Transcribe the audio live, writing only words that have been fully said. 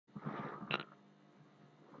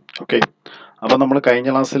Okay. അപ്പോൾ നമ്മൾ കഴിഞ്ഞ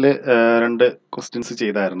ക്ലാസ്സിൽ രണ്ട് ക്വസ്റ്റ്യൻസ്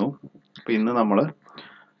ചെയ്തായിരുന്നു. അപ്പോൾ ഇന്ന് നമ്മൾ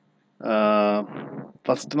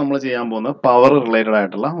ഫസ്റ്റ് നമ്മൾ ചെയ്യാൻ പോകുന്ന പവർ റിലേറ്റഡ്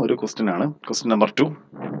ആയിട്ടുള്ള ഒരു ക്വസ്റ്റ്യൻ ആണ്. ക്വസ്റ്റ്യൻ നമ്പർ 2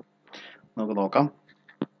 നമുക്ക് നോക്കാം.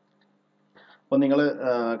 അപ്പോൾ നിങ്ങൾ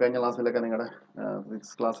കഴിഞ്ഞ ക്ലാസ്സിലൊക്കെ നിങ്ങളുടെ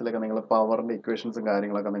ഫിസിക്സ് ക്ലാസ്സിലൊക്കെ നിങ്ങൾ പവറിൻ്റെ ഇക്വേഷൻസും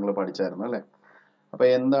കാര്യങ്ങളൊക്കെ നിങ്ങൾ പഠിച്ചായിരുന്നു അല്ലേ? അപ്പോൾ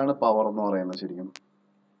എന്താണ് പവർ എന്ന് പറയുന്നത്? ശരിക്കും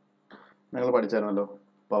നിങ്ങൾ പഠിച്ചായിരുന്നല്ലോ.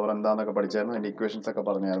 പവർ എന്താണെന്നൊക്കെ പഠിച്ചായിരുന്നു, അതിൻ്റെ ഇക്വേഷൻസ് ഒക്കെ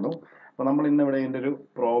പറഞ്ഞായിരുന്നു. അപ്പോൾ നമ്മൾ ഇന്ന് ഇവിടെ ഇതിൻ്റെ ഒരു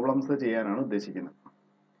പ്രോബ്ലംസ് ചെയ്യാനാണ് ഉദ്ദേശിക്കുന്നത്.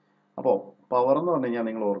 അപ്പോൾ പവർ എന്ന് പറഞ്ഞു കഴിഞ്ഞാൽ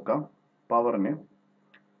നിങ്ങൾ ഓർക്കാം, പവറിന്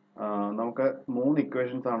നമുക്ക് 3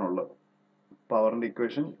 ഇക്വേഷൻസ് ആണുള്ളത്. പവറിൻ്റെ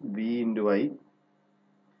equation V into I,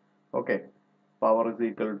 okay, power is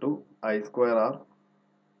equal to I square R,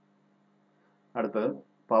 അടുത്തത്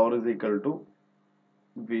power is equal to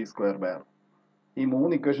V square by R. ഈ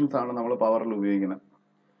 3 ഇക്വേഷൻസ് ആണ് നമ്മൾ പവറിൽ ഉപയോഗിക്കുന്നത്.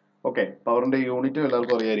 ഓക്കെ, പവറിൻ്റെ യൂണിറ്റ്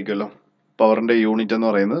എല്ലാവർക്കും അറിയാമായിരിക്കുമല്ലോ. പവറിൻ്റെ യൂണിറ്റ് എന്ന്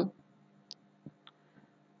പറയുന്നത്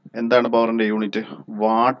എന്താണ്? പവറിൻ്റെ യൂണിറ്റ്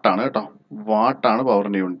വാട്ടാണ് കേട്ടോ. വാട്ടാണ്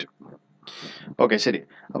പവറിൻ്റെ യൂണിറ്റ്. ഓക്കെ, ശരി.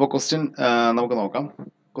 അപ്പോൾ ക്വസ്റ്റ്യൻ നമുക്ക് നോക്കാം.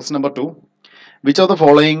 Question number 2, which of the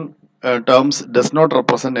following terms does not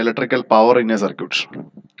represent electrical power in A circuit?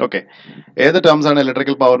 Okay, ഏത് ടേംസ് ആണ്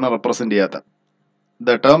ഇലക്ട്രിക്കൽ പവറിനെ റെപ്രസെന്റ് ചെയ്യാത്ത?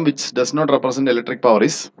 The term which does not represent electric power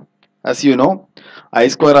is, as you know, I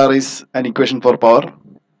square R is an equation for power,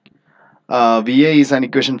 VA is an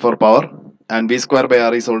equation for power, and V square by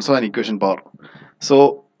R is also an equation power. So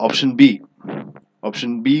option B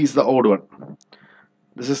is the odd one.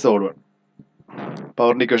 This is the odd one.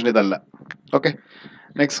 പവറിൻ്റെ equation ഇതല്ല. Okay,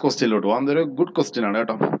 next ക്വസ്റ്റ്യനിലോട്ട് പോകാം. അതൊരു good question ആണ്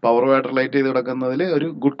കേട്ടോ. പവറുമായിട്ട് relate ചെയ്ത് കിടക്കുന്നതിൽ ഒരു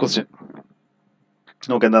good question.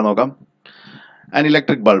 നമുക്ക് എന്താ നോക്കാം. An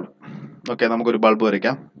electric bulb. ഓക്കെ, നമുക്കൊരു ബൾബ്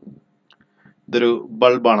വരയ്ക്കാം. ഇതൊരു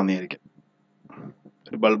ബൾബാണെന്ന് വിചാരിക്കാം.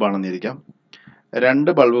 ഒരു ബൾബാണെന്ന് വിചാരിക്കാം.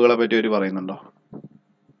 2 ബൾബുകളെ പറ്റി ഒരു പറയുന്നുണ്ടോ?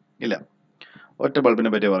 ഇല്ല, ഒറ്റ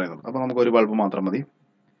ബൾബിനെ പറ്റി പറയുന്നുണ്ട്. അപ്പോൾ നമുക്ക് ഒരു ബൾബ് മാത്രം മതി.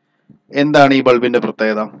 എന്താണ് ഈ ബൾബിന്റെ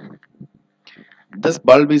പ്രത്യേകത? This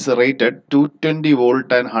bulb is rated 220 volt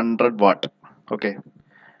and 100 watt. Okay,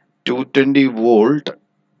 220 volt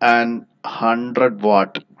and 100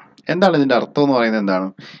 watt. എന്താണ് ഇതിന്റെ അർത്ഥം എന്ന് പറയുന്നത്? എന്താണ്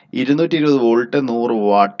 220 വോൾട്ട് 100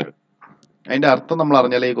 വാട്ട്? അതിന്റെ അർത്ഥം നമ്മൾ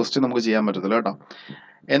അറിഞ്ഞാലേ ഈ ക്വസ്റ്റ്യൻ നമുക്ക് ചെയ്യാൻ പറ്റത്തില്ല കേട്ടോ.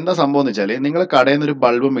 എന്താ സംഭവം എന്ന് വെച്ചാൽ, നിങ്ങൾ കടയിൽ നിന്ന് ഒരു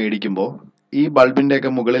ബൾബ് മേടിക്കുമ്പോൾ ഈ ബൾബിന്റെ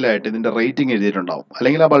ഒക്കെ മുകളിലായിട്ട് ഇതിന്റെ റേറ്റിംഗ് എഴുതിയിട്ടുണ്ടാവും,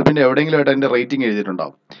 അല്ലെങ്കിൽ ആ ബൾബിന്റെ എവിടെയെങ്കിലും ആയിട്ട് അതിന്റെ റേറ്റിംഗ്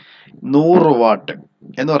എഴുതിയിട്ടുണ്ടാവും. 100 വാട്ട്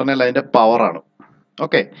എന്ന് പറഞ്ഞാൽ അതിന്റെ പവറാണ്.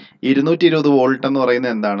 ഓക്കെ, 220 വോൾട്ട് എന്ന്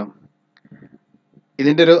പറയുന്നത് എന്താണ്?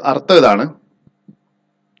 ഇതിന്റെ ഒരു അർത്ഥം ഇതാണ്,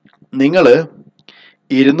 നിങ്ങൾ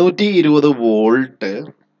 220 വോൾട്ട്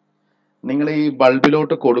നിങ്ങൾ ഈ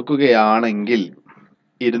ബൾബിലോട്ട് കൊടുക്കുകയാണെങ്കിൽ,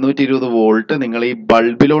 220 വോൾട്ട് നിങ്ങൾ ഈ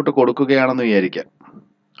ബൾബിലോട്ട് കൊടുക്കുകയാണെന്ന് വിചാരിക്കാം.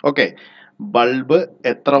 ഓക്കെ, ബൾബ്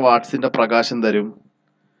എത്ര വാട്ട്സിന്റെ പ്രകാശം തരും?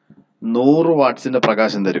 100 വാട്ട്സിന്റെ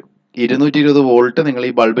പ്രകാശം തരും. 220 വോൾട്ട് നിങ്ങൾ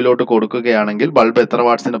ഈ ബൾബിലോട്ട് കൊടുക്കുകയാണെങ്കിൽ ബൾബ് എത്ര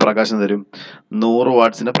വാട്ട്സിന്റെ പ്രകാശം തരും? 100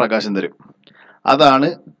 വാട്ട്സിന്റെ പ്രകാശം തരും. അതാണ്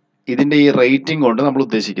ഇതിന്റെ ഈ റേറ്റിംഗ് കൊണ്ട് നമ്മൾ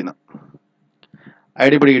ഉദ്ദേശിക്കുന്നത്.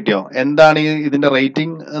 ഐഡിയ പിടി കിട്ടിയോ? എന്താണ് ഇതിന്റെ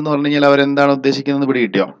റേറ്റിംഗ് എന്ന് പറഞ്ഞു കഴിഞ്ഞാൽ അവരെന്താണ് ഉദ്ദേശിക്കുന്നത് പിടി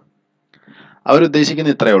കിട്ടിയോ?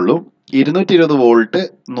 അവരുദ്ദേശിക്കുന്നത് ഇത്രയേ ഉള്ളൂ. 220 വോൾട്ട്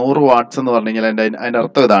 100 വാട്ട്സ് എന്ന് പറഞ്ഞു കഴിഞ്ഞാൽ അതിന്റെ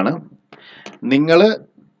അർത്ഥം ഇതാണ്, നിങ്ങൾ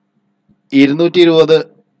 220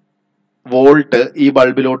 വോൾട്ട് ഈ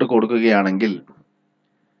ബൾബിലോട്ട് കൊടുക്കുകയാണെങ്കിൽ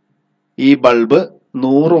ഈ ബൾബ്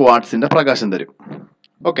 100 വാട്ട്സിന്റെ പ്രകാശം തരും.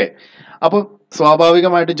 ഓക്കെ, അപ്പം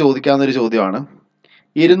സ്വാഭാവികമായിട്ടും ചോദിക്കാവുന്ന ഒരു ചോദ്യമാണ്,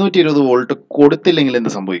 220 വോൾട്ട് കൊടുത്തില്ലെങ്കിൽ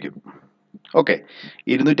എന്ത് സംഭവിക്കും? ഓക്കെ,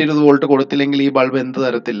 220 വോൾട്ട് കൊടുത്തില്ലെങ്കിൽ ഈ ബൾബ് എന്ത്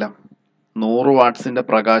തരത്തില്ല? 100 വാട്ട്സിന്റെ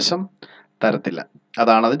പ്രകാശം തരത്തില്ല.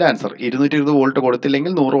 അതാണ് അതിന്റെ ആൻസർ. 220 വോൾട്ട്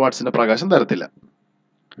കൊടുത്തില്ലെങ്കിൽ 100 വാട്ട്സിന്റെ പ്രകാശം തരത്തില്ല.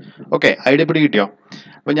 ഓക്കെ, ഐഡിയ പിടി കിട്ടിയോ?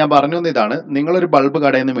 അപ്പൊ ഞാൻ പറഞ്ഞു വന്ന ഇതാണ്, നിങ്ങളൊരു ബൾബ്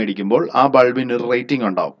കടയിൽ നിന്ന് മേടിക്കുമ്പോൾ ആ ബൾബിന് ഒരു റേറ്റിംഗ്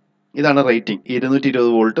ഉണ്ടാവും. ഇതാണ് റേറ്റിംഗ്,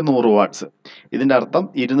 220 വോൾട്ട് 100 വാട്ട്സ്. ഇതിന്റെ അർത്ഥം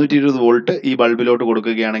 220 വോൾട്ട് ഈ ബൾബിലോട്ട്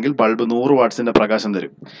കൊടുക്കുകയാണെങ്കിൽ ബൾബ് 100 വാട്ട്സിന്റെ പ്രകാശം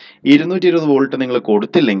തരും. 220 വോൾട്ട് നിങ്ങൾ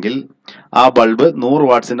കൊടുത്തില്ലെങ്കിൽ ആ ബൾബ് 100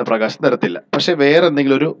 വാട്ട്സിന്റെ പ്രകാശം തരത്തില്ല. പക്ഷെ വേറെ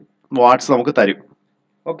എന്തെങ്കിലും ഒരു വാട്ട്സ് നമുക്ക് തരും.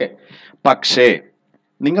 ഓക്കെ, പക്ഷേ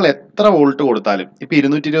നിങ്ങൾ എത്ര വോൾട്ട് കൊടുത്താലും, ഇപ്പൊ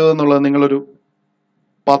 220 എന്നുള്ളത് നിങ്ങളൊരു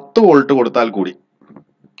 10 വോൾട്ട് കൊടുത്താൽ കൂടി,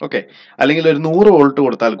 ഓക്കെ, അല്ലെങ്കിൽ ഒരു 100 വോൾട്ട്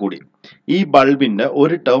കൊടുത്താൽ കൂടി ഈ ബൾബിന്റെ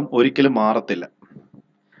ഒരു ടേം ഒരിക്കലും മാറത്തില്ല.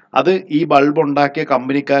 അത് ഈ ബൾബ് ഉണ്ടാക്കിയ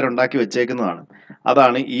കമ്പനിക്കാരുണ്ടാക്കി വെച്ചേക്കുന്നതാണ്.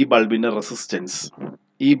 അതാണ് ഈ ബൾബിന്റെ റെസിസ്റ്റൻസ്.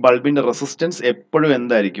 ഈ ബൾബിന്റെ റെസിസ്റ്റൻസ് എപ്പോഴും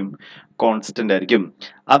എന്തായിരിക്കും? കോൺസ്റ്റന്റ് ആയിരിക്കും.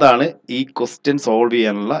 അതാണ് ഈ ക്വസ്റ്റ്യൻ സോൾവ്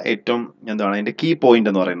ചെയ്യാനുള്ള ഏറ്റവും എന്താണ് അതിന്റെ കീ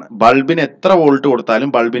പോയിന്റ് എന്ന് പറയുന്നത്. ബൾബിന് എത്ര വോൾട്ട്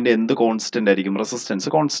കൊടുത്താലും ബൾബിന്റെ എന്ത് കോൺസ്റ്റന്റ് ആയിരിക്കും?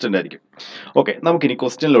 റെസിസ്റ്റൻസ് കോൺസ്റ്റന്റ് ആയിരിക്കും. ഓക്കെ, നമുക്കിനി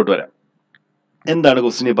ക്വസ്റ്റ്യനിലോട്ട് വരാം. എന്താണ്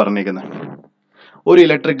ക്വസ്റ്റ്യൻ പറഞ്ഞേക്കുന്നത്? ഒരു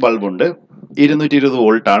ഇലക്ട്രിക് ബൾബ് ഉണ്ട്, 220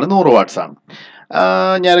 വോൾട്ട് ആണ്, 100 വാട്ട്സ് ആണ്.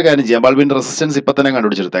 ഞാനൊരു കാര്യം ചെയ്യാം, ബൾബിന്റെ റെസിസ്റ്റൻസ് ഇപ്പൊ തന്നെ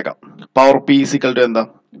കണ്ടുപിടിച്ചെടുത്തേക്കാം. പവർ പി ഈക്വൽ ടു എന്താ?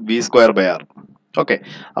 V square by R. Okay,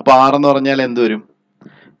 അപ്പൊ ആർ എന്ന് പറഞ്ഞാൽ എന്ത് വരും?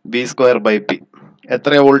 V square by P.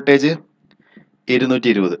 എത്രയാ വോൾട്ടേജ്?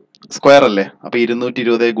 220 സ്ക്വയർ അല്ലേ? അപ്പൊ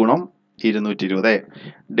 220 ഗുണം 220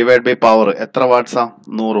 ഡിവൈഡ് ബൈ പവർ എത്ര വാട്ട്സാ?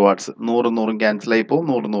 100 വാട്ട്സ്. 100 ക്യാൻസൽ ആയി പോകും,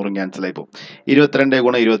 100 ക്യാൻസൽ ആയി പോകും. 22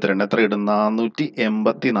 ഗുണം 22 എത്ര കിട്ടും?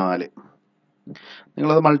 484.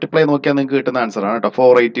 നിങ്ങളത് മൾട്ടിപ്ലൈ നോക്കിയാൽ നിങ്ങൾക്ക് കിട്ടുന്ന ആൻസർ ആണ് കേട്ടോ.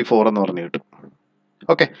 484 എന്ന് പറഞ്ഞ് കിട്ടും.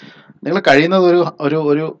 ഓക്കെ, നിങ്ങൾ കഴിയുന്നത് ഒരു ഒരു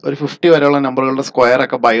ഒരു ഒരു 50 വരെയുള്ള നമ്പറുകളുടെ സ്ക്വയർ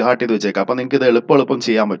ഒക്കെ ബൈ ഹാർട്ട് ചെയ്ത് വെച്ചേക്കാം. അപ്പോൾ നിങ്ങൾക്ക് ഇത് എളുപ്പം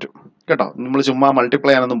ചെയ്യാൻ പറ്റും കേട്ടോ. നമ്മൾ ചുമ്മാ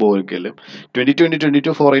മൾട്ടിപ്ലൈ ചെയ്യാനൊന്നും പോകില്ല. 22 ×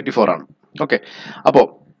 22 484 ആണ്. ഓക്കെ, അപ്പോൾ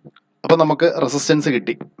നമുക്ക് റെസിസ്റ്റൻസ്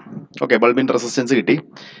കിട്ടി. ഓക്കെ, ബൾബിൻ്റെ റെസിസ്റ്റൻസ് കിട്ടി.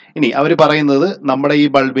 ഇനി അവർ പറയുന്നത് നമ്മുടെ ഈ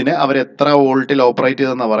ബൾബിനെ അവർ എത്ര വോൾട്ടിൽ ഓപ്പറേറ്റ്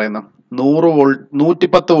ചെയ്തെന്നാണ് പറയുന്നത്? 100 വോൾട്ട്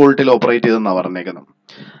 110 വോൾട്ടിൽ ഓപ്പറേറ്റ് ചെയ്തെന്നാണ് പറഞ്ഞേക്കുന്നത്.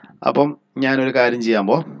 അപ്പം ഞാനൊരു കാര്യം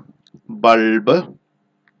ചെയ്യാമ്പോൾ ബൾബ്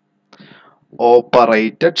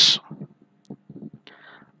ഓപ്പറേറ്റഡ്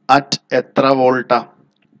അറ്റ് എത്ര വോൾട്ടാ?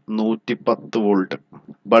 110 വോൾട്ട്.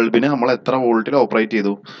 ബൾബിന് നമ്മൾ എത്ര വോൾട്ടിൽ ഓപ്പറേറ്റ്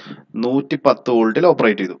ചെയ്തു? 110 വോൾട്ടിൽ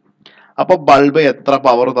ഓപ്പറേറ്റ് ചെയ്തു. അപ്പൊ ബൾബ് എത്ര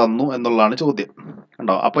പവർ തന്നു എന്നുള്ളതാണ് ചോദ്യം.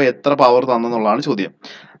 കണ്ടോ? അപ്പൊ എത്ര പവർ തന്നു എന്നുള്ളതാണ് ചോദ്യം.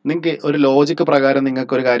 നിങ്ങൾക്ക് ഒരു ലോജിക്ക് പ്രകാരം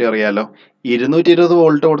നിങ്ങൾക്ക് ഒരു കാര്യം അറിയാലോ, 220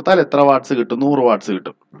 വോൾട്ട് കൊടുത്താൽ എത്ര വാട്ട്സ് കിട്ടും? 100 വാട്ട്സ്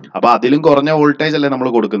കിട്ടും. അപ്പൊ അതിലും കുറഞ്ഞ വോൾട്ടേജ് അല്ലേ നമ്മൾ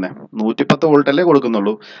കൊടുക്കുന്നത്? 110 വോൾട്ട് അല്ലേ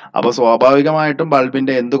കൊടുക്കുന്നുള്ളൂ. അപ്പൊ സ്വാഭാവികമായിട്ടും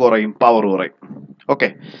ബൾബിന്റെ എന്ത് കുറയും? പവർ കുറയും. ഓക്കെ,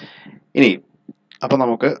 ഇനി അപ്പൊ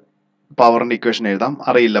നമുക്ക് പവറിന്റെ ഇക്വേഷൻ എഴുതാം.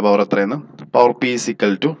 അറിയില്ല പവർ എത്രയെന്ന്. Power P is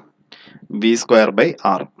equal to V square by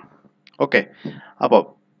R. Okay, അപ്പോൾ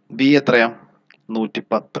വി എത്രയാ?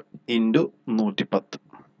 110 ഇൻറ്റു 110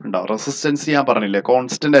 ഉണ്ടാവും. റെസിസ്റ്റൻസ് ഞാൻ പറഞ്ഞില്ലേ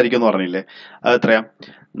കോൺസ്റ്റന്റ് ആയിരിക്കും എന്ന് പറഞ്ഞില്ലേ, അത് എത്രയാ?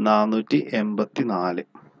 484.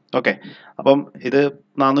 ഓക്കെ, അപ്പം ഇത്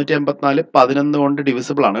 484 11 കൊണ്ട്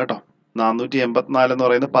ഡിവിസിബിൾ ആണ് കേട്ടോ. 484 എന്ന്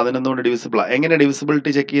പറയുന്നത് 11 കൊണ്ട് ഡിവിസിബിൾ ആണ്. എങ്ങനെ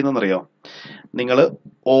ഡിവിസിബിലിറ്റി ചെക്ക് ചെയ്യുന്നതെന്ന് അറിയാമോ? നിങ്ങൾ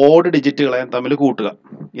ഓഡ് ഡിജിറ്റുകളെ തമ്മിൽ കൂട്ടുക.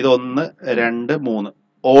 ഇത് 1 2 3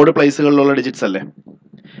 ഓഡ് പ്ലേസുകളിലുള്ള ഡിജിറ്റ്സ് അല്ലേ.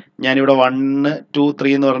 ഞാനിവിടെ 1 2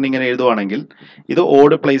 3 എന്ന് പറഞ്ഞ് ഇങ്ങനെ എഴുതുവാണെങ്കിൽ ഇത്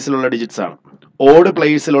ഓഡ് പ്ലേസിലുള്ള ഡിജിറ്റ്സ് ആണ്. ഓഡ്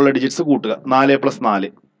പ്ലേസിലുള്ള ഡിജിറ്റ്സ് കൂട്ടുക. 4 +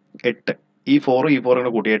 4 8. ഈ 4 കൂടെ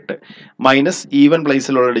കൂട്ടി 8 മൈനസ് ഈവൻ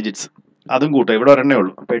പ്ലേസിലുള്ള ഡിജിറ്റ്സ് അതും കൂട്ടുക. ഇവിടെ ഒരെണ്ണേ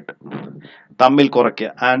ഉള്ളൂ, അപ്പൊ 8 തമ്മിൽ കുറയ്ക്കുക.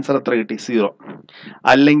 ആൻസർ എത്ര കിട്ടി? 0.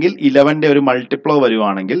 അല്ലെങ്കിൽ 11ന്റെ ഒരു മൾട്ടിപ്ലോ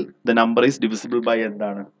വരുവാണെങ്കിൽ the number is divisible by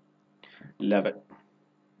എന്താണ്? 11.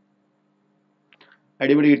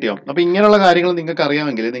 അടിപൊളി കിട്ടിയോ? അപ്പൊ ഇങ്ങനെയുള്ള കാര്യങ്ങൾ നിങ്ങൾക്ക്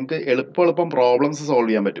അറിയാമെങ്കിൽ നിങ്ങൾക്ക് എളുപ്പം പ്രോബ്ലംസ് സോൾവ്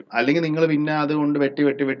ചെയ്യാൻ പറ്റും. അല്ലെങ്കിൽ നിങ്ങൾ പിന്നെ അതുകൊണ്ട് വെട്ടി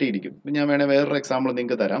ഇരിക്കും. ഞാൻ വേണേൽ വേറൊരു എക്സാമ്പിൾ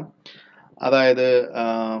നിങ്ങൾക്ക് തരാം. അതായത്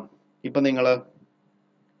ഇപ്പൊ നിങ്ങൾ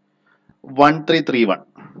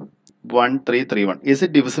 1331 ഇസ്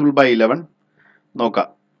ഇറ്റ് ഡിവിസിബിൾ ബൈ 11? നോക്കാം.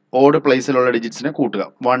 ഓഡ് പ്ലേസിലുള്ള ഡിജിറ്റ്സിനെ കൂട്ടുക.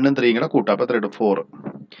 1ഉം 3ഉം കൂടെ കൂട്ടുക. അപ്പൊ എത്ര കിട്ടും? 4.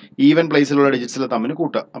 ഈവൻ പ്ലേസിലുള്ള ഡിജിറ്റ്സിലെ തമ്മിൽ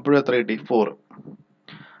കൂട്ടുക. അപ്പോഴും എത്ര കിട്ടി? 4.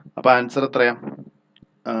 അപ്പൊ ആൻസർ എത്രയാ?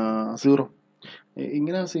 0.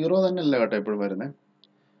 ഇങ്ങനെ 0 തന്നെ അല്ല കേട്ടോ എപ്പോഴും വരുന്നത്.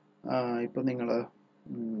 ഇപ്പൊ നിങ്ങള്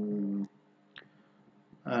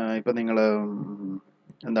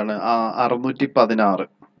എന്താണ് 616.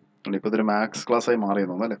 ഇപ്പൊ ഇതൊരു മാത്സ് ക്ലാസ് ആയി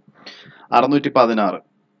മാറിയെന്ന് തോന്നുന്നു അല്ലേ? 616.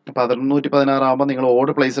 അപ്പൊ 616 ആകുമ്പോൾ നിങ്ങൾ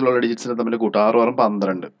ഓഡ് പ്ലേസിലുള്ള ഡിജിറ്റ്സിനെ തമ്മിൽ കൂട്ടുക. 6 6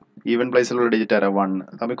 12. ഈവൻ പ്ലേസിലുള്ള ഡിജിറ്റ് ആരാ? 1.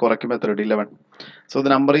 തമ്മിൽ കുറയ്ക്കുമ്പോൾ എത്ര കിട്ടി? 11. So the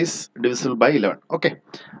number is divisible by 11. Okay,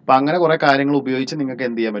 അപ്പൊ അങ്ങനെ കുറെ കാര്യങ്ങൾ ഉപയോഗിച്ച് നിങ്ങൾക്ക്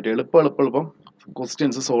എന്ത് ചെയ്യാൻ പറ്റും? എളുപ്പം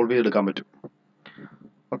ക്വസ്റ്റ്യൻസ് സോൾവ് ചെയ്തെടുക്കാൻ പറ്റും.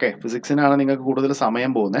 ഓക്കെ, ഫിസിക്സിനാണ് നിങ്ങൾക്ക് കൂടുതൽ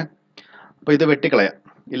സമയം പോകുന്നത്. അപ്പോൾ ഇത് വെട്ടിക്കളയാം.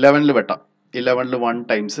 11ൽ വെട്ടാം. 11ൽ 1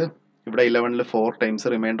 ടൈംസ്, ഇവിടെ 11ൽ 4 ടൈംസ്,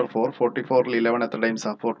 റിമൈൻഡർ 4. 44ൽ 11 എത്ര ടൈംസ്?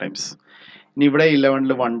 4 ടൈംസ്. ഇനി ഇവിടെ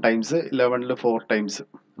 11ൽ 1 ടൈംസ്, 11ൽ 4 ടൈംസ്.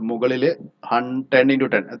 മുകളിൽ 10 ×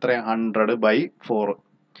 10 എത്ര? 100 ബൈ 4.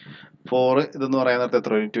 4 ഇതെന്ന് പറയാൻ നേരത്തെ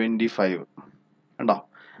എത്ര വരും? 25. കണ്ടോ?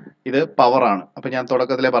 ഇത് പവർ ആണ്. അപ്പൊ ഞാൻ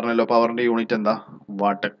തുടക്കത്തിലേ പറഞ്ഞല്ലോ പവറിന്റെ യൂണിറ്റ് എന്താ?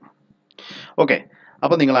 വാട്ട്. ഓക്കെ,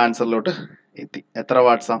 അപ്പൊ നിങ്ങൾ ആൻസറിലോട്ട് എത്തി. എത്ര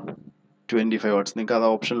വാട്ട്സാ? 25 വാട്ട്സ്. നിങ്ങൾക്ക് അത്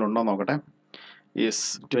ഓപ്ഷനിൽ ഉണ്ടോ നോക്കട്ടെ. Yes,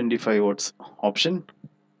 25 watts. Option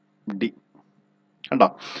D. കണ്ടോ?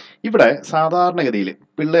 ഇവിടെ സാധാരണഗതിയിൽ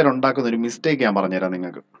പിള്ളേരുണ്ടാക്കുന്ന ഒരു മിസ്റ്റേക്ക് ഞാൻ പറഞ്ഞുതരാം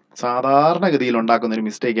നിങ്ങൾക്ക്. സാധാരണഗതിയിൽ ഉണ്ടാക്കുന്ന ഒരു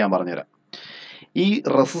മിസ്റ്റേക്ക് ഞാൻ പറഞ്ഞുതരാം. ഈ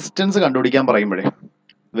റെസിസ്റ്റൻസ് കണ്ടുപിടിക്കാൻ പറയുമ്പോഴേ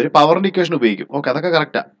ഇവർ പവറിന്റെ ഇക്വേഷൻ ഉപയോഗിക്കും. ഓക്കെ, അതൊക്കെ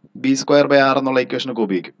correct. B square by R എന്നുള്ള ഇക്വേഷനൊക്കെ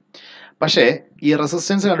ഉപയോഗിക്കും. പക്ഷേ ഈ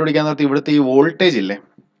റെസിസ്റ്റൻസ് കണ്ടുപിടിക്കാൻ നേരത്തെ ഇവിടുത്തെ ഈ വോൾട്ടേജ് ഇല്ലേ,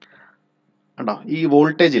 കണ്ടോ? ഈ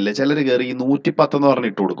വോൾട്ടേജ് ഇല്ലേ, ചിലർ കയറി ഈ 110 എന്ന് പറഞ്ഞ്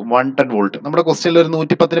ഇട്ട് കൊടുക്കും. 110 വോൾട്ട്. നമ്മുടെ ക്വസ്റ്റ്യനിൽ ഒരു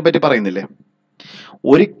 110നെ പറ്റി പറയുന്നില്ലേ?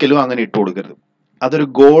 ഒരിക്കലും അങ്ങനെ ഇട്ട് കൊടുക്കരുത്. അതൊരു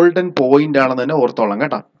ഗോൾഡൻ പോയിന്റ് ആണെന്ന് തന്നെ ഓർത്തോളാം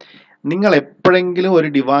കേട്ടോ. നിങ്ങൾ എപ്പോഴെങ്കിലും ഒരു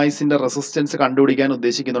ഡിവൈസിന്റെ റെസിസ്റ്റൻസ് കണ്ടുപിടിക്കാൻ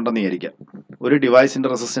ഉദ്ദേശിക്കുന്നുണ്ടെന്ന് വിചാരിക്കാം. ഒരു ഡിവൈസിന്റെ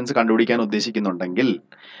റെസിസ്റ്റൻസ് കണ്ടുപിടിക്കാൻ ഉദ്ദേശിക്കുന്നുണ്ടെങ്കിൽ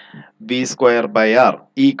വി സ്ക്വയർ ബൈ ആർ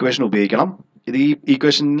ഈ ഇക്വേഷൻ ഉപയോഗിക്കണം. ഇത് ഈ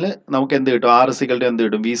ഇക്വേഷനിൽ നമുക്ക് എന്ത് കിട്ടും? ആർ ഇസിക്കൽ ടു എന്ത്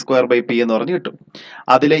കിട്ടും? വി സ്ക്വയർ ബൈ പി എന്ന് പറഞ്ഞ് കിട്ടും.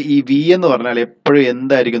 അതിലെ ഈ വി എന്ന് പറഞ്ഞാൽ എപ്പോഴും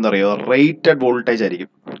എന്തായിരിക്കും എന്ന് അറിയോ? റേറ്റഡ് വോൾട്ടേജ് ആയിരിക്കും.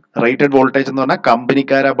 റേറ്റഡ് വോൾട്ടേജ് എന്ന് പറഞ്ഞാൽ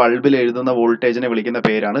കമ്പനിക്കാരെ ബൾബിൽ എഴുതുന്ന വോൾട്ടേജിനെ വിളിക്കുന്ന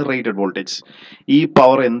പേരാണ് റേറ്റഡ് വോൾട്ടേജ്. ഈ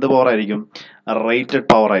പവർ എന്ത് പവർ ആയിരിക്കും? റേറ്റഡ്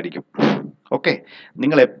പവർ ആയിരിക്കും. ഓക്കെ,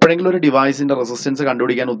 നിങ്ങൾ എപ്പോഴെങ്കിലും ഒരു ഡിവൈസിന്റെ റെസിസ്റ്റൻസ്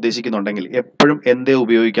കണ്ടുപിടിക്കാൻ ഉദ്ദേശിക്കുന്നുണ്ടെങ്കിൽ എപ്പോഴും എന്തേ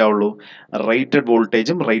ഉപയോഗിക്കാവുള്ളൂ? റേറ്റഡ്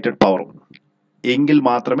വോൾട്ടേജും റേറ്റഡ് പവറും. എങ്കിൽ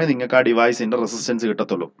മാത്രമേ നിങ്ങൾക്ക് ആ ഡിവൈസിന്റെ റെസിസ്റ്റൻസ്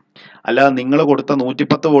കിട്ടത്തുള്ളൂ. അല്ലാതെ നിങ്ങൾ കൊടുത്ത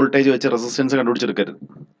 110 വോൾട്ടേജ് വെച്ച് റെസിസ്റ്റൻസ് കണ്ടുപിടിച്ചെടുക്കരുത്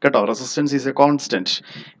കേട്ടോ. Resistance is A constant.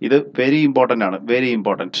 ഇത് വെരി ഇമ്പോർട്ടൻ്റ് ആണ്, വെരി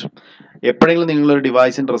ഇമ്പോർട്ടൻറ്റ്. എപ്പോഴെങ്കിലും നിങ്ങൾ ഒരു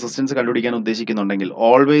ഡിവൈസിന്റെ റെസിസ്റ്റൻസ് കണ്ടുപിടിക്കാൻ ഉദ്ദേശിക്കുന്നുണ്ടെങ്കിൽ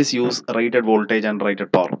always use rated voltage and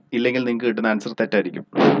rated power. ഇല്ലെങ്കിൽ നിങ്ങൾക്ക് കിട്ടുന്ന ആൻസർ തെറ്റായിരിക്കും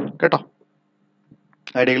കേട്ടോ.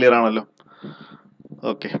 ഐഡിയ ക്ലിയർ ആണല്ലോ?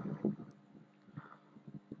 ഓക്കെ,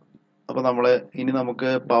 അപ്പോൾ ഇനി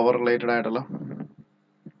നമുക്ക് പവർ റിലേറ്റഡ് ആയിട്ടുള്ള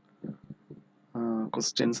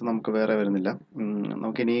ക്വസ്റ്റ്യൻസ് നമുക്ക് വേറെ വരുന്നില്ല.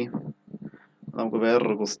 നമുക്ക്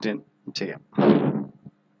വേറൊരു ക്വസ്റ്റ്യൻ ചെയ്യാം.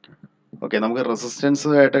 ഓക്കെ, നമുക്ക് റെസിസ്റ്റൻസ്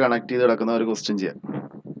ആയിട്ട് കണക്ട് ചെയ്ത് കിടക്കുന്ന ഒരു ക്വസ്റ്റ്യൻ ചെയ്യാം.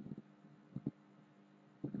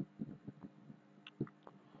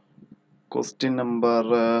 ക്വസ്റ്റ്യൻ നമ്പർ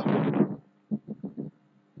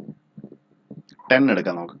 10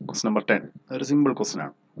 എടുക്കാം നമുക്ക്. ക്വസ്റ്റ്യൻ നമ്പർ 10 ഒരു സിമ്പിൾ ക്വസ്റ്റ്യൻ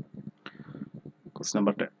ആണ്. ക്വസ്റ്റ്യൻ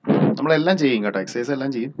നമ്പർ 10 നമ്മളെല്ലാം ചെയ്യും കേട്ടോ, എക്സസൈസ്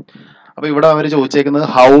എല്ലാം ചെയ്യും. അപ്പോൾ ഇവിടെ അവർ ചോദിച്ചേക്കുന്നത്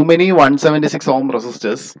how many 176 Om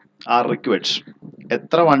resistors are required.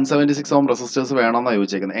 എത്ര 176 ഓം റെസിസ്റ്റേഴ്സ് വേണമെന്നാണ്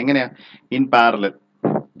ചോദിച്ചേക്കുന്നത്. എങ്ങനെയാ? In parallel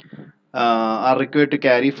are required to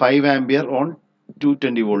carry 5 ampere on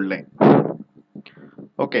 220 volt line.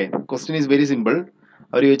 Okay, question is very simple.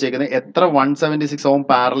 അവർ ചോദിച്ചേക്കുന്നത് എത്ര 176 ഓം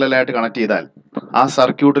പാരലലായിട്ട് കണക്ട് ചെയ്താൽ ആ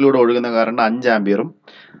സർക്യൂട്ടിലൂടെ ഒഴുകുന്ന കറണ്ട് 5 ആംപിയറും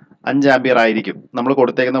 5 ആംപിയർ ആയിരിക്കും. നമ്മൾ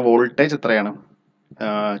കൊടുത്തേക്കുന്ന വോൾട്ടേജ് എത്രയാണ്?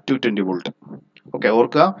 220 വോൾട്ട്. ഓക്കെ,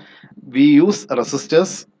 ഓർക്കുക, we use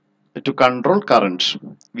resistors to control current.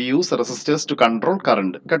 We use resistors to control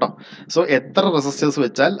current കേട്ടോ. So എത്ര റെസിസ്റ്റേഴ്സ്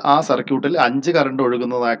വെച്ചാൽ ആ സർക്യൂട്ടിൽ 5 കറണ്ട്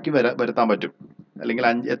ഒഴുകുന്നതാക്കി വരുത്താൻ പറ്റും. അല്ലെങ്കിൽ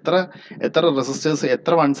എത്ര റെസിസ്റ്റേഴ്സ്,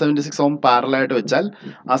 എത്ര 176 ഓം പാരലായിട്ട് വെച്ചാൽ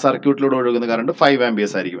ആ സർക്യൂട്ടിലൂടെ ഒഴുകുന്ന കറണ്ട് 5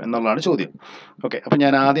 ആംപിയേഴ്സ് ആയിരിക്കും എന്നുള്ളതാണ് ചോദ്യം. ഓക്കെ, അപ്പം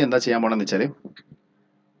ഞാൻ ആദ്യം എന്താ ചെയ്യാൻ പോണെന്ന് വെച്ചാൽ,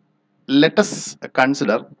 let's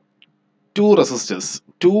consider 2 resistors,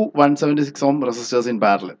 2 176 Om resistors in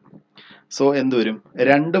parallel. So എന്ത് വരും?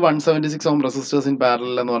 2 176 ഓം റെസിസ്റ്റേഴ്സ് ഇൻ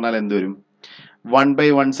പാരലൽ എന്ന് പറഞ്ഞാൽ എന്ത് വരും?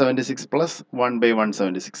 1/176 പ്ലസ്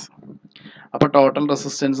 1/176. അപ്പോൾ ടോട്ടൽ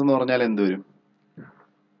റെസിസ്റ്റൻസ് എന്ന് പറഞ്ഞാൽ എന്ത് വരും?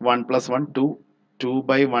 1 + 1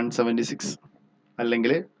 2/176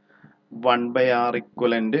 അല്ലെങ്കിൽ 1/R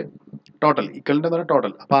ഇക്വലന്റ്. ടോട്ടൽ ഇക്വലന്റ് എന്ന് പറഞ്ഞാൽ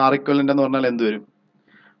ടോട്ടൽ. അപ്പോൾ R ഇക്വലന്റ് എന്ന് പറഞ്ഞാൽ എന്ത് വരും?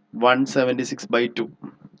 176/2.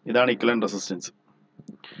 ഇതാണ് ഇക്വലന്റ് റെസിസ്റ്റൻസ്.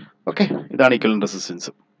 ഓക്കെ, ഇതാണ് ഇക്വലന്റ് റെസിസ്റ്റൻസ്.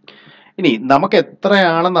 ഇനി നമുക്ക്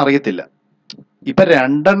എത്രയാണെന്ന് അറിയത്തില്ല. ഇപ്പൊ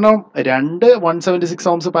രണ്ട് 176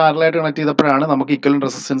 ഓംസ് പാരലായിട്ട് കണക്ട് ചെയ്തപ്പോഴാണ് നമുക്ക് ഇക്വലന്റ്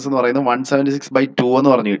റെസിസ്റ്റൻസ് എന്ന് പറയുന്നത് 176/2 എന്ന്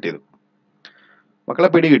പറഞ്ഞു കിട്ടിയത്. മക്കളെ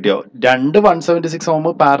പിടി കിട്ടിയോ? 2 176 ഓം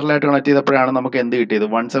പാരലായിട്ട് കണക്ട് ചെയ്തപ്പോഴാണ് നമുക്ക് എന്ത് കിട്ടിയത്?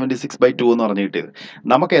 176/2 എന്ന് പറഞ്ഞു കിട്ടിയത്.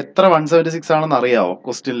 നമുക്ക് എത്ര 176 ആണെന്ന് അറിയാവോ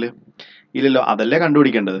ക്വസ്റ്റ്യനിൽ? ഇല്ലല്ലോ, അതല്ലേ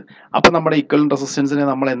കണ്ടുപിടിക്കേണ്ടത്. അപ്പൊ നമ്മുടെ ഇക്വലന്റ് റെസിസ്റ്റൻസിനെ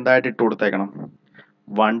നമ്മൾ എന്തായിട്ട് ഇട്ട് കൊടുത്തേക്കണം?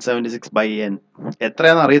 176/n.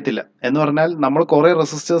 എത്രയാണെന്ന് അറിയത്തില്ല എന്ന് പറഞ്ഞാൽ നമ്മൾ കുറെ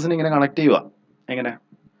റെസിസ്റ്റേഴ്സിന് ഇങ്ങനെ കണക്ട് ചെയ്യുക. എങ്ങനെ?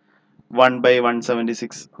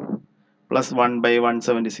 1/176 പ്ലസ്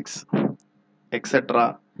 1/176 എക്സെട്ര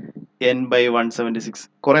n/176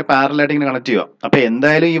 കുറെ പാരലായിട്ട് ഇങ്ങനെ കണക്ട് ചെയ്യുക. അപ്പൊ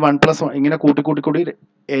എന്തായാലും ഈ 1 + 1 ഇങ്ങനെ കൂട്ടി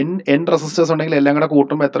n റെസിസ്റ്റേഴ്സ് ഉണ്ടെങ്കിൽ എല്ലാം കൂടെ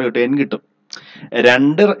കൂട്ടുമ്പോൾ എത്ര കിട്ടും? n കിട്ടും.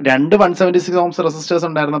 രണ്ട് 176 ഓംസ് റെസിസ്റ്റേഴ്സ്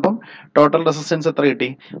ഉണ്ടായിരുന്നപ്പം ടോട്ടൽ റെസിസ്റ്റൻസ് എത്ര കിട്ടി?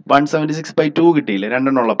 176/2 കിട്ടിയില്ലേ? 2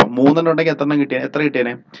 എണ്ണം ഉള്ളപ്പം. 3 എണ്ണം ഉണ്ടെങ്കിൽ എത്ര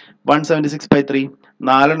കിട്ടിയേനെ? 176/3.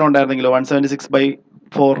 4 എണ്ണം ഉണ്ടായിരുന്നെങ്കിലോ?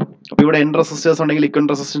 176/4. അപ്പൊ ഇവിടെ n റെസിസ്റ്റേഴ്സ് ഉണ്ടെങ്കിൽ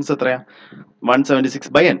ഇക്വലന്റ് റെസിസ്റ്റൻസ് എത്രയാ?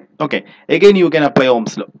 176/n. Okay, again you can apply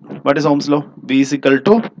Ohm's law. What is Ohm's law? V is equal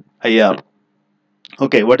to IR.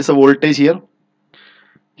 Okay, what is the voltage here?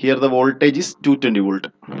 Here the voltage is 220 volt.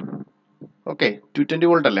 Okay, 220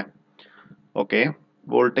 volt alle. Okay,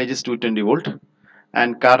 voltage is 220 volt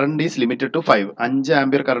and current is limited to 5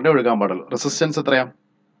 ampere current ഒഴുകാൻ പാടുള്ളൂ. Resistance എത്രയാ?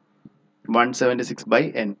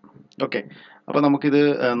 176/n. Okay, അപ്പൊ നമുക്കിത്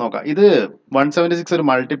നോക്കാം. ഇത് 176 ഒരു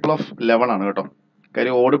multiple of 11 ആണ് കേട്ടോ.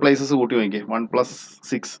 കാര്യം ഓഡ് പ്ലേസസ് കൂട്ടി നോക്കിയേ. 1 +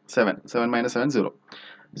 6 7, 7 - 7 0.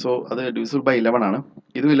 സോ അത് ഡിവിസിബിൾ ബൈ 11 ആണ്.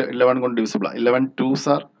 ഇത് 11 കൊണ്ട് ഡിവിസിബിൾ ആണ്. 11 2s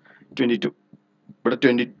are 22. ഇവിടെ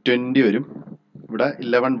 20 വരും. ഇവിടെ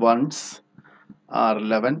 11 1s are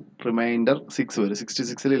 11, റിമൈൻഡർ 6 വരും.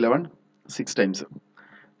 66ൽ 11 6 ടൈംസ്.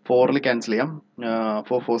 4ൽ ക്യാൻസൽ ചെയ്യാം.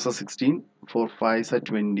 4 4s are 16, 4 5s are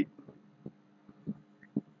 20.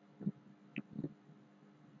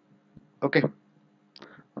 Okay,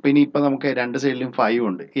 അപ്പൊ ഇനി ഇപ്പൊ നമുക്ക് രണ്ട് സൈഡിലും 5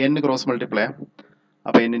 ഉണ്ട്. n cross multiply.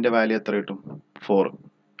 അപ്പൊ n-ന്റെ വാല്യൂ എത്ര കിട്ടും? 4.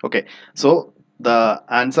 Okay, so the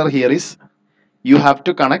answer here is you have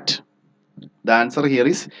to connect. The answer here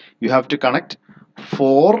is you have to connect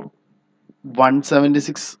 4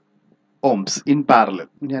 176 ohms in parallel.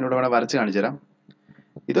 ഞാൻ ഇവിടെ വേണേ വരച്ച് കാണിച്ചു തരാം.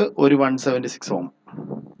 ഇത് ഒരു 176 ohm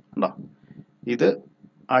ഉണ്ടോ? ഇത്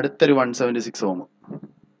അടുത്തൊരു 176 ohm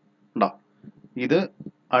ഉണ്ടോ? ഇത്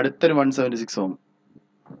അടുത്തൊരു 176 ഓം,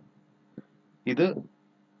 ഇത്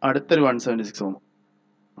അടുത്തൊരു 176 ഓം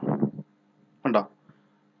ഉണ്ടോ.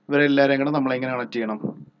 ഇവരെല്ലാവരെയും കൂടെ നമ്മളെങ്ങനെ കണക്ട് ചെയ്യണം?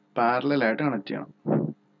 പാരലലായിട്ട് കണക്ട് ചെയ്യണം.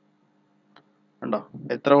 ഉണ്ടോ?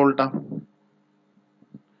 എത്ര വോൾട്ടാ?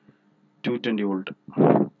 220 വോൾട്ട്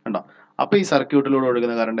ഉണ്ടോ. അപ്പോൾ ഈ സർക്യൂട്ടിലൂടെ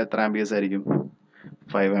ഒഴുകുന്ന കറണ്ട് എത്ര ആംബിയേഴ്സ് ആയിരിക്കും?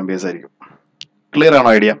 5 ആംബിയേഴ്സ് ആയിരിക്കും. ക്ലിയർ ആണോ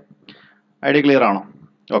ഐഡിയ? ക്ലിയർ ആണോ?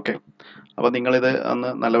 ഓക്കെ. അപ്പോൾ നിങ്ങളിത് ഒന്ന്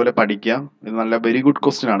നല്ലപോലെ പഠിക്കുക. ഇത് നല്ല വെരി ഗുഡ്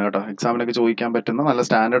ക്വസ്റ്റ്യൻ ആണ് കേട്ടോ. എക്സാമിനൊക്കെ ചോദിക്കാൻ പറ്റുന്ന നല്ല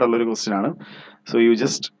സ്റ്റാൻഡേർഡ് ഉള്ളൊരു ക്വസ്റ്റ്യൻ ആണ്. So you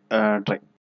just try.